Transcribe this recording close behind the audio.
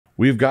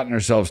We have gotten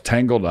ourselves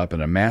tangled up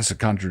in a mass of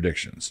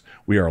contradictions.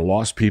 We are a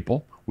lost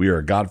people. We are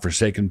a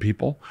God-forsaken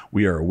people.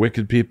 We are a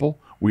wicked people.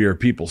 We are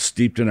people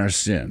steeped in our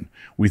sin.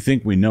 We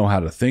think we know how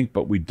to think,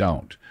 but we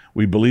don't.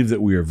 We believe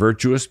that we are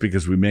virtuous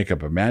because we make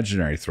up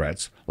imaginary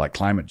threats, like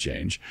climate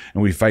change,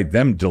 and we fight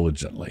them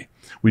diligently.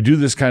 We do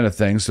this kind of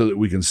thing so that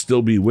we can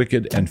still be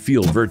wicked and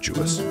feel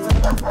virtuous.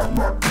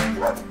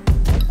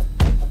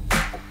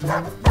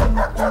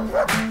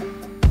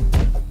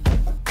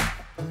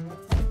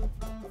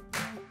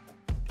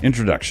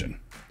 Introduction.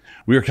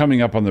 We are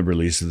coming up on the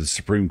release of the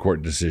Supreme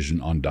Court decision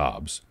on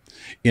Dobbs.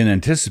 In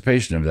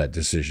anticipation of that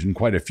decision,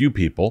 quite a few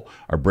people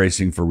are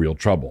bracing for real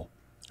trouble,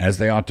 as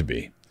they ought to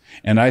be.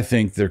 And I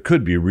think there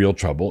could be real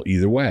trouble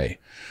either way.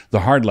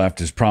 The hard left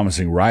is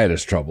promising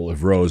riotous trouble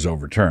if Roe is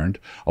overturned,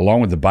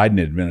 along with the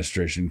Biden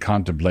administration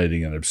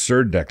contemplating an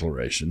absurd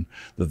declaration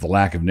that the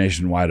lack of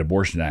nationwide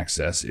abortion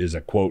access is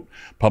a, quote,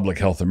 public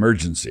health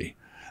emergency.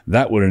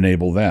 That would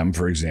enable them,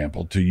 for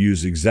example, to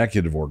use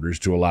executive orders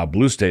to allow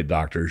blue state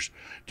doctors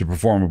to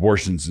perform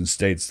abortions in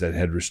states that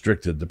had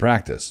restricted the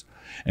practice.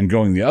 And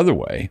going the other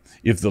way,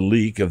 if the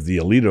leak of the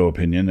Alito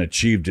opinion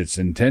achieved its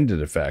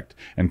intended effect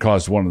and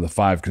caused one of the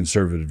 5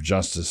 conservative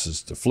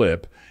justices to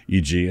flip,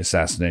 e.g.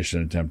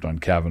 assassination attempt on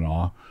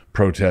Kavanaugh,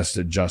 protests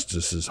at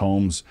justices'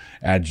 homes,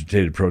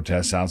 agitated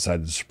protests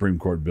outside the Supreme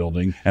Court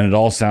building, and it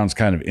all sounds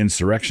kind of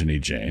insurrectioney,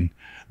 Jane,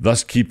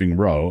 thus keeping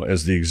Roe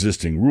as the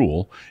existing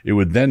rule, it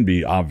would then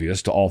be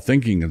obvious to all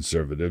thinking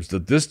conservatives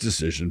that this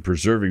decision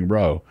preserving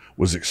Roe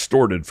was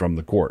extorted from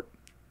the court.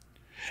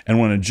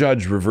 And when a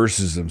judge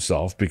reverses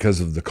himself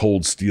because of the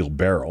cold steel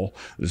barrel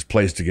that is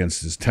placed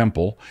against his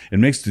temple, it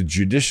makes the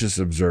judicious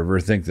observer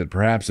think that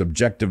perhaps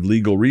objective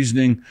legal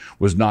reasoning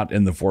was not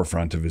in the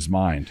forefront of his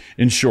mind.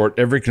 In short,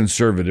 every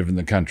conservative in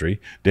the country,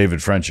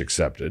 David French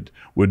excepted,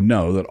 would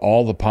know that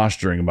all the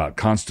posturing about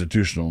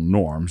constitutional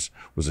norms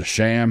was a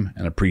sham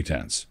and a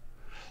pretense.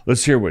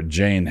 Let's hear what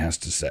Jane has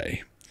to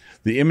say.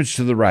 The image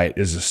to the right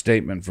is a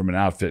statement from an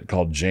outfit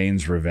called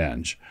Jane's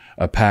Revenge,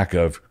 a pack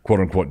of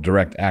quote-unquote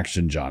direct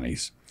action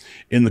Johnnies.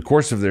 In the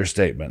course of their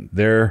statement,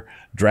 their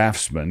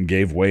draftsman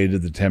gave way to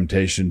the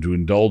temptation to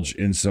indulge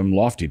in some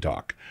lofty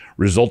talk,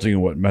 resulting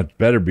in what might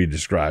better be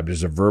described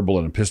as a verbal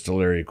and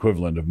epistolary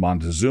equivalent of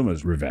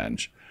Montezuma's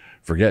Revenge.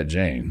 Forget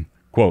Jane.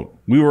 Quote,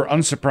 we were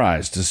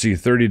unsurprised to see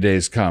 30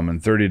 days come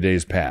and 30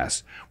 days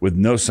pass with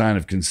no sign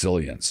of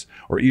consilience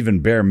or even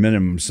bare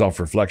minimum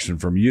self-reflection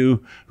from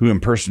you who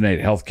impersonate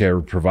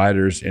healthcare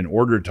providers in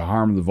order to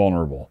harm the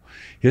vulnerable.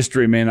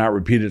 History may not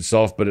repeat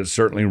itself, but it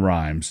certainly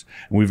rhymes.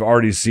 And we've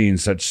already seen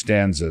such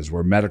stanzas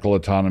where medical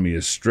autonomy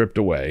is stripped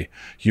away,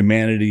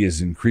 humanity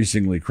is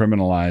increasingly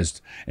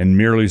criminalized, and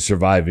merely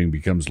surviving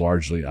becomes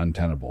largely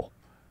untenable.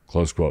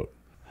 Close quote.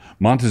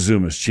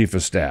 Montezuma's chief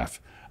of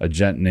staff, a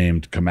gent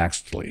named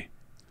Camaxtli.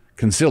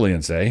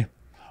 Consilience, eh?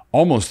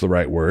 Almost the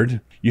right word.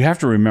 You have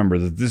to remember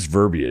that this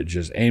verbiage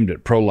is aimed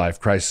at pro-life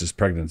crisis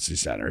pregnancy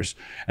centers,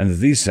 and that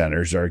these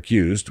centers are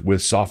accused,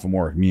 with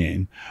sophomoric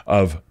mien,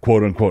 of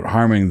quote-unquote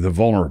harming the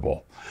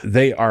vulnerable.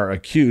 They are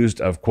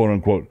accused of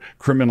quote-unquote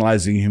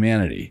criminalizing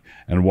humanity.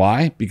 And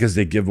why? Because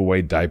they give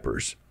away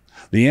diapers.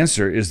 The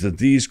answer is that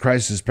these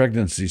crisis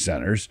pregnancy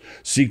centers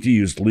seek to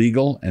use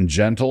legal and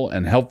gentle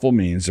and helpful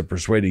means of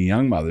persuading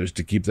young mothers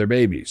to keep their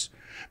babies.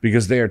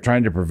 Because they are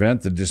trying to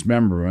prevent the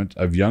dismemberment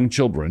of young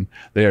children,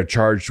 they are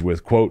charged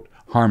with, quote,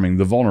 harming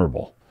the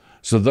vulnerable.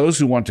 So those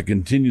who want to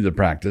continue the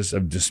practice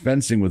of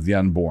dispensing with the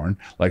unborn,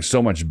 like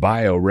so much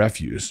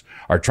bio-refuse,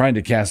 are trying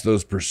to cast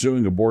those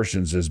pursuing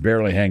abortions as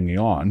barely hanging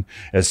on,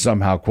 as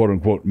somehow,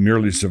 quote-unquote,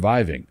 merely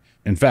surviving.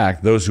 In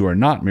fact, those who are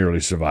not merely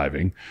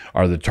surviving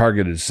are the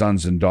targeted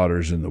sons and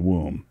daughters in the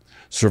womb.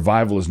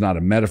 Survival is not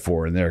a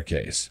metaphor in their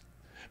case.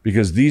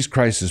 Because these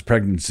crisis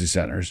pregnancy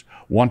centers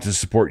want to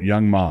support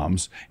young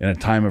moms in a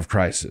time of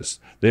crisis,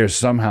 they are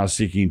somehow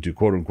seeking to,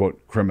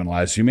 quote-unquote,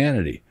 criminalize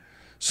humanity.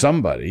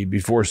 Somebody,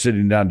 before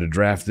sitting down to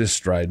draft this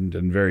strident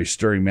and very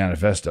stirring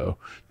manifesto,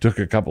 took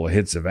a couple of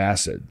hits of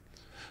acid.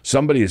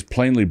 Somebody has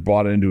plainly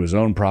bought into his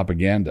own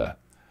propaganda.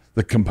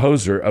 The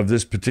composer of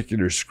this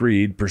particular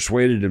screed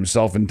persuaded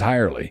himself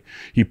entirely.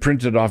 He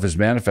printed off his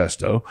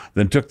manifesto,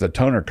 then took the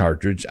toner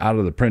cartridge out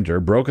of the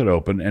printer, broke it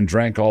open, and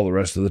drank all the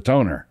rest of the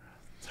toner.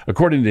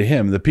 According to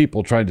him, the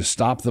people trying to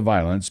stop the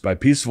violence by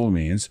peaceful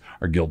means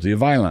are guilty of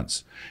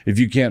violence. If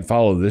you can't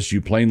follow this,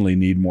 you plainly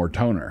need more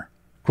toner.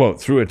 Quote,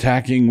 through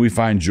attacking, we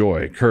find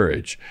joy,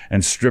 courage,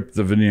 and strip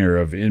the veneer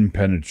of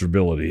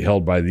impenetrability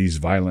held by these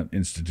violent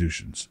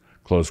institutions.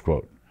 Close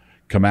quote.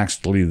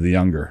 Camaxtli the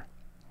Younger.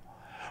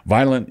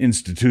 Violent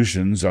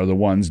institutions are the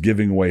ones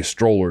giving away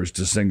strollers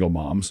to single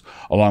moms,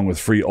 along with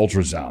free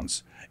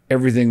ultrasounds.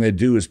 Everything they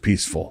do is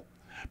peaceful.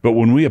 But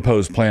when we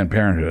oppose Planned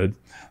Parenthood,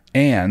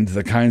 and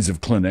the kinds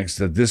of clinics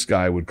that this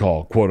guy would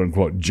call,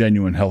 quote-unquote,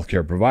 genuine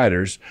healthcare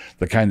providers,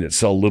 the kind that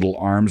sell little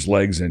arms,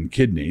 legs, and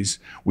kidneys,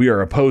 we are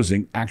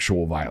opposing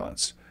actual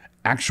violence.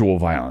 Actual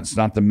violence,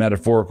 not the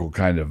metaphorical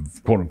kind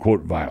of,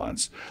 quote-unquote,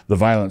 violence. The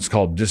violence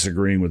called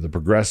disagreeing with the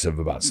progressive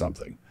about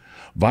something.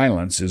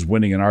 Violence is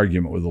winning an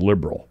argument with a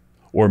liberal.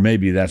 Or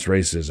maybe that's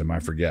racism, I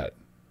forget.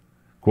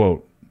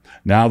 Quote,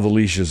 Now the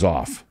leash is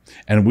off,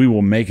 and we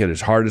will make it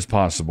as hard as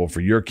possible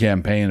for your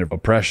campaign of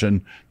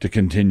oppression to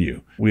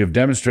continue. We have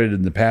demonstrated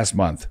in the past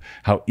month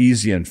how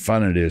easy and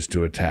fun it is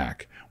to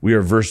attack. We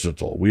are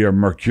versatile. We are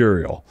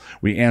mercurial.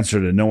 We answer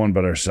to no one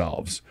but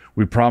ourselves.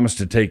 We promise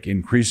to take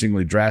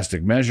increasingly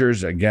drastic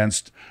measures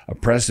against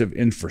oppressive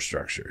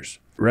infrastructures.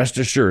 Rest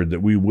assured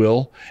that we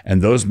will,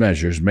 and those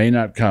measures may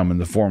not come in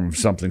the form of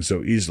something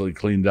so easily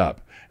cleaned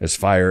up as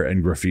fire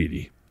and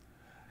graffiti.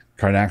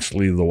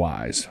 Carnaxley the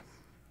Wise.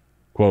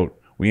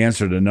 Quote, we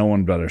answer to no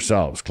one but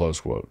ourselves, close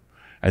quote.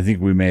 I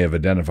think we may have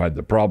identified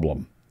the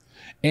problem.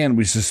 And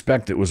we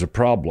suspect it was a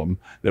problem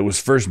that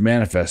was first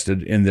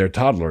manifested in their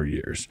toddler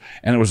years,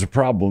 and it was a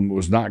problem that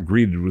was not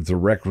greeted with the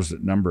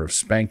requisite number of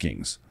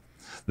spankings.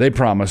 They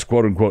promise,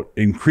 quote unquote,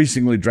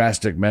 increasingly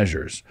drastic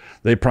measures.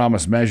 They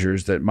promise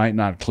measures that might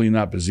not clean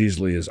up as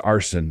easily as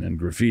arson and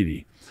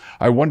graffiti.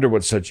 I wonder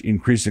what such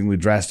increasingly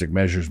drastic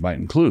measures might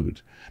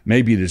include.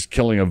 Maybe it is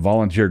killing a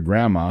volunteer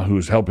grandma who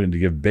is helping to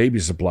give baby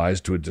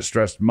supplies to a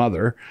distressed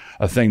mother,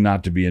 a thing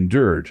not to be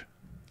endured.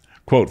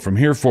 Quote, from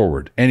here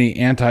forward, any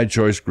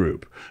anti-choice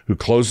group who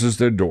closes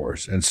their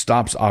doors and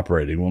stops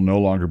operating will no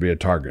longer be a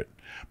target.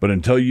 But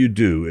until you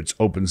do, it's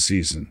open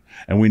season,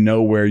 and we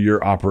know where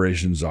your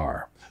operations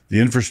are. The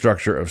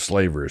infrastructure of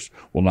slavers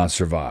will not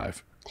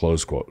survive,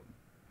 close quote.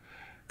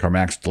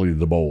 Carmaxley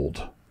the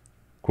Bold.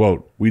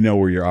 Quote, we know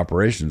where your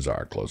operations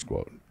are, close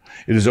quote.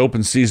 It is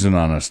open season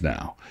on us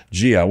now.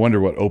 Gee, I wonder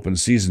what open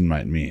season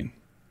might mean.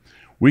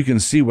 We can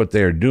see what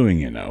they are doing,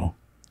 you know.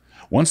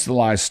 Once the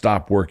lies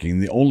stop working,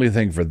 the only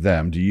thing for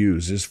them to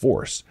use is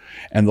force,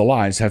 and the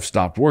lies have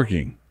stopped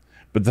working.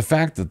 But the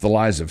fact that the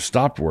lies have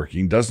stopped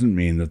working doesn't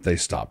mean that they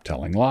stop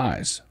telling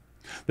lies.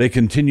 They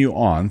continue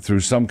on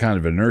through some kind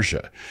of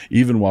inertia,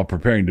 even while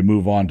preparing to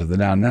move on to the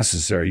now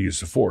necessary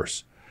use of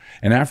force.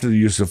 And after the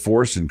use of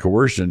force and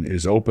coercion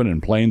is open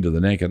and plain to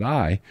the naked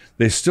eye,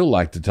 they still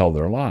like to tell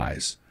their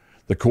lies.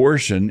 The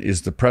coercion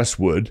is the press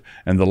wood,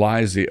 and the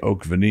lie is the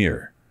oak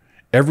veneer.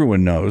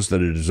 Everyone knows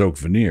that it is oak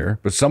veneer,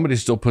 but somebody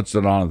still puts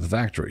it on at the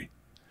factory.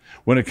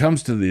 When it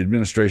comes to the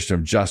administration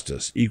of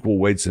justice, equal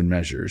weights and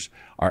measures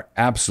are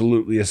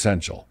absolutely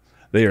essential.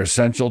 They are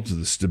essential to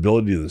the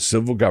stability of the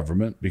civil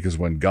government because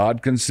when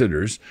God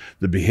considers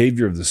the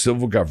behavior of the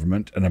civil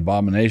government an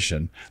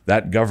abomination,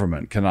 that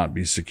government cannot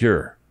be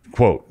secure.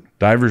 Quote,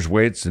 divers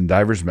weights and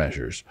divers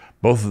measures,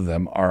 both of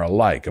them are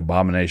alike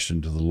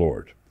abomination to the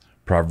Lord.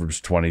 Proverbs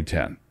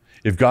 20:10.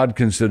 If God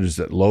considers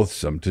it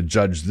loathsome to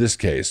judge this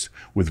case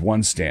with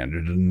one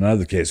standard and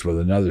another case with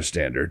another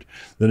standard,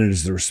 then it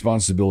is the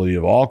responsibility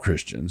of all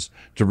Christians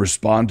to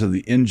respond to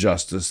the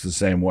injustice the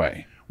same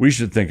way. We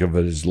should think of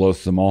it as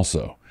loathsome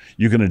also.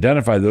 You can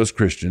identify those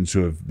Christians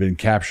who have been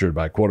captured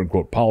by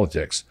quote-unquote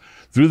politics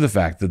through the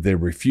fact that they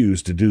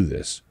refuse to do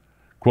this.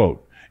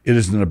 Quote, it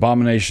is an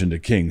abomination to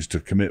kings to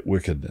commit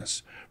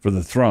wickedness, for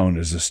the throne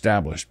is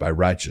established by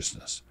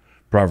righteousness.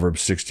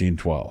 Proverbs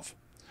 16:12.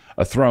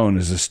 A throne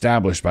is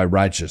established by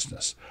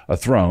righteousness. A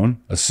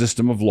throne, a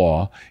system of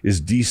law, is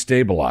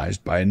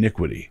destabilized by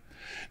iniquity.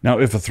 Now,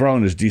 if a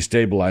throne is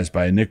destabilized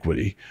by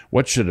iniquity,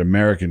 what should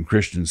American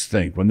Christians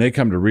think when they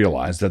come to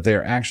realize that they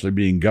are actually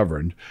being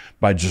governed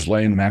by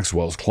Ghislaine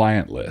Maxwell's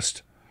client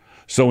list?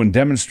 So when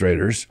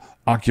demonstrators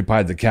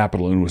occupied the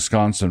Capitol in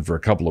Wisconsin for a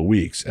couple of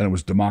weeks, and it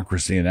was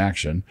democracy in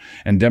action,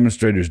 and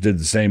demonstrators did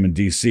the same in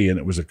D.C., and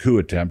it was a coup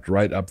attempt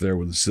right up there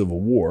with the Civil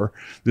War,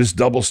 this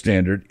double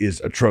standard is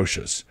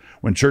atrocious.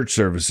 When church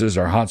services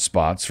are hot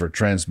spots for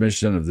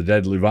transmission of the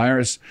deadly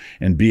virus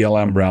and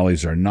BLM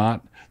rallies are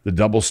not, the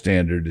double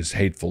standard is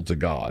hateful to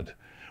God.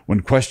 When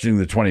questioning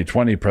the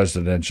 2020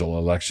 presidential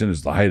election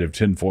is the height of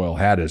tinfoil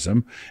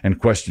hatism, and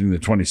questioning the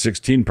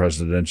 2016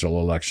 presidential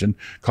election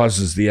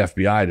causes the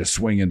FBI to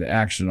swing into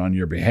action on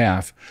your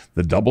behalf,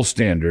 the double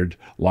standard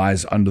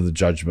lies under the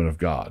judgment of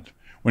God.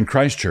 When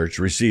Christ Church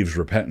receives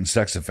repentant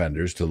sex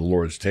offenders to the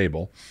Lord's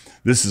table,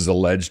 this is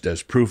alleged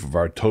as proof of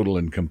our total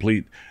and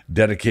complete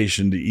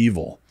dedication to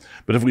evil.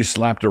 But if we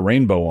slapped a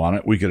rainbow on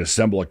it, we could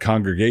assemble a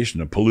congregation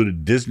of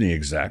polluted Disney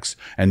execs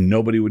and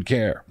nobody would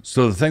care.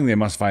 So the thing they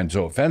must find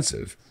so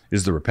offensive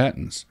is the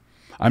repentance.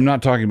 I'm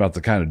not talking about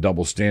the kind of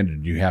double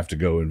standard you have to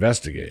go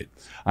investigate.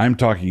 I'm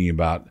talking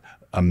about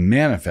a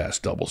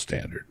manifest double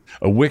standard,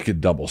 a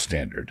wicked double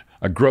standard,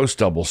 a gross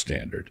double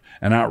standard,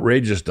 an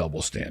outrageous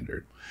double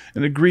standard,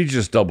 an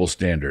egregious double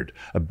standard,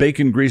 a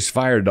bacon grease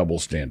fire double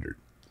standard.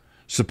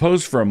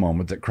 Suppose for a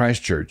moment that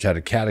Christ Church had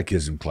a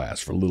catechism class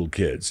for little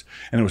kids,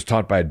 and it was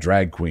taught by a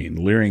drag queen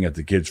leering at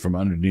the kids from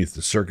underneath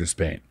the circus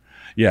paint.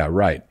 Yeah,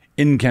 right.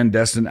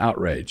 Incandescent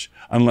outrage,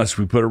 unless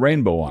we put a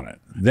rainbow on it.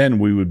 Then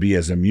we would be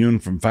as immune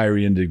from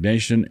fiery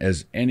indignation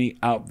as any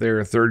out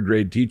there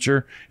third-grade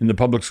teacher in the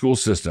public school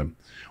system.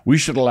 We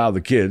should allow the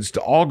kids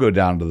to all go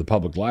down to the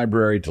public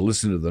library to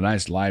listen to the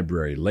nice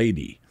library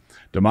lady.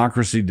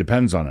 Democracy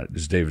depends on it,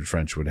 as David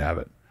French would have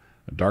it.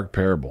 A dark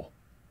parable.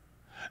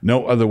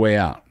 No other way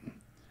out.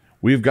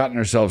 We've gotten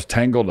ourselves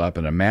tangled up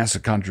in a mass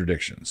of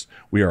contradictions.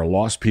 We are a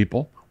lost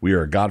people. We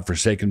are a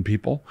God-forsaken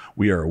people.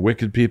 We are a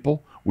wicked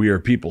people. We are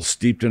people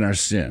steeped in our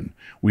sin.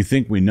 We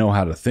think we know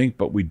how to think,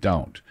 but we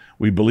don't.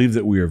 We believe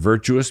that we are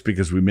virtuous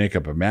because we make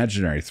up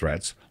imaginary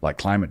threats, like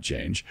climate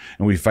change,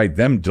 and we fight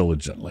them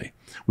diligently.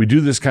 We do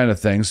this kind of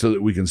thing so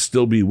that we can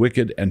still be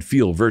wicked and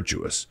feel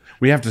virtuous.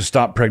 We have to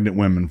stop pregnant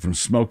women from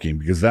smoking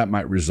because that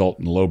might result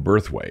in low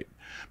birth weight.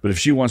 But if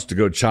she wants to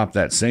go chop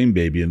that same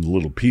baby into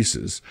little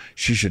pieces,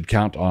 she should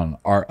count on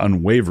our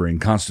unwavering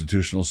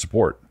constitutional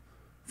support.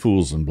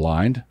 Fools and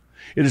blind.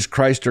 It is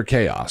Christ or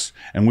chaos,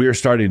 and we are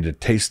starting to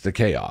taste the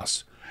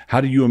chaos. How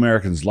do you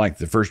Americans like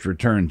the first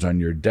returns on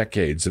your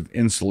decades of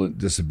insolent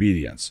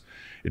disobedience?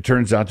 It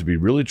turns out to be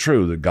really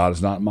true that God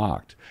is not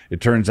mocked.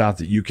 It turns out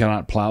that you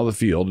cannot plow the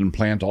field and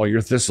plant all your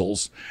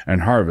thistles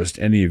and harvest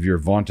any of your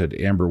vaunted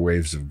amber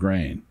waves of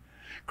grain.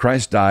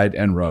 Christ died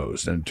and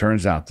rose, and it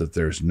turns out that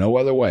there's no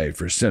other way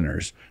for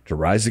sinners to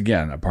rise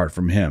again apart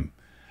from him.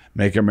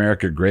 Make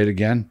America great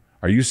again?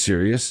 Are you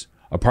serious?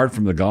 Apart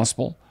from the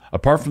gospel?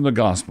 Apart from the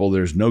gospel,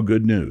 there's no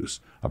good news.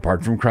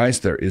 Apart from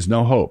Christ, there is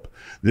no hope.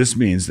 This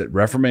means that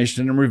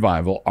reformation and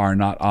revival are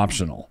not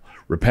optional.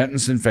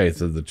 Repentance and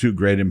faith are the two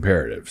great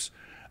imperatives.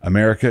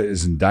 America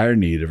is in dire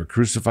need of a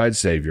crucified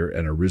Savior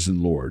and a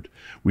risen Lord.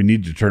 We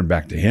need to turn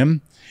back to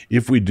him.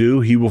 If we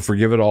do, he will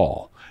forgive it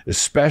all,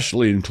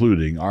 especially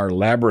including our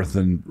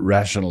labyrinthine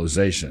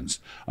rationalizations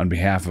on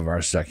behalf of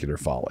our secular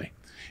folly.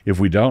 If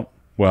we don't,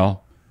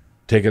 well,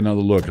 take another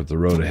look at the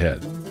road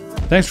ahead.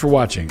 Thanks for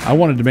watching. I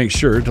wanted to make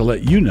sure to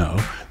let you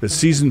know that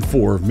Season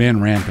 4 of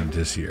Man Rampant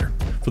is here.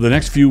 For the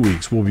next few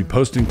weeks, we'll be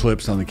posting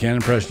clips on the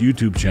Canon Press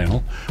YouTube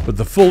channel, but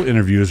the full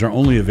interviews are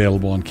only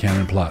available on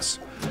Canon Plus.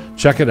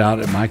 Check it out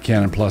at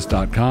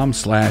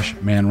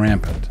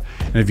mycanonplus.com/manrampant.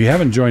 And if you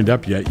haven't joined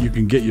up yet, you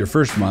can get your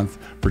first month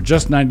for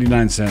just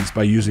 99 cents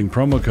by using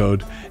promo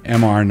code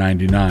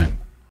MR99.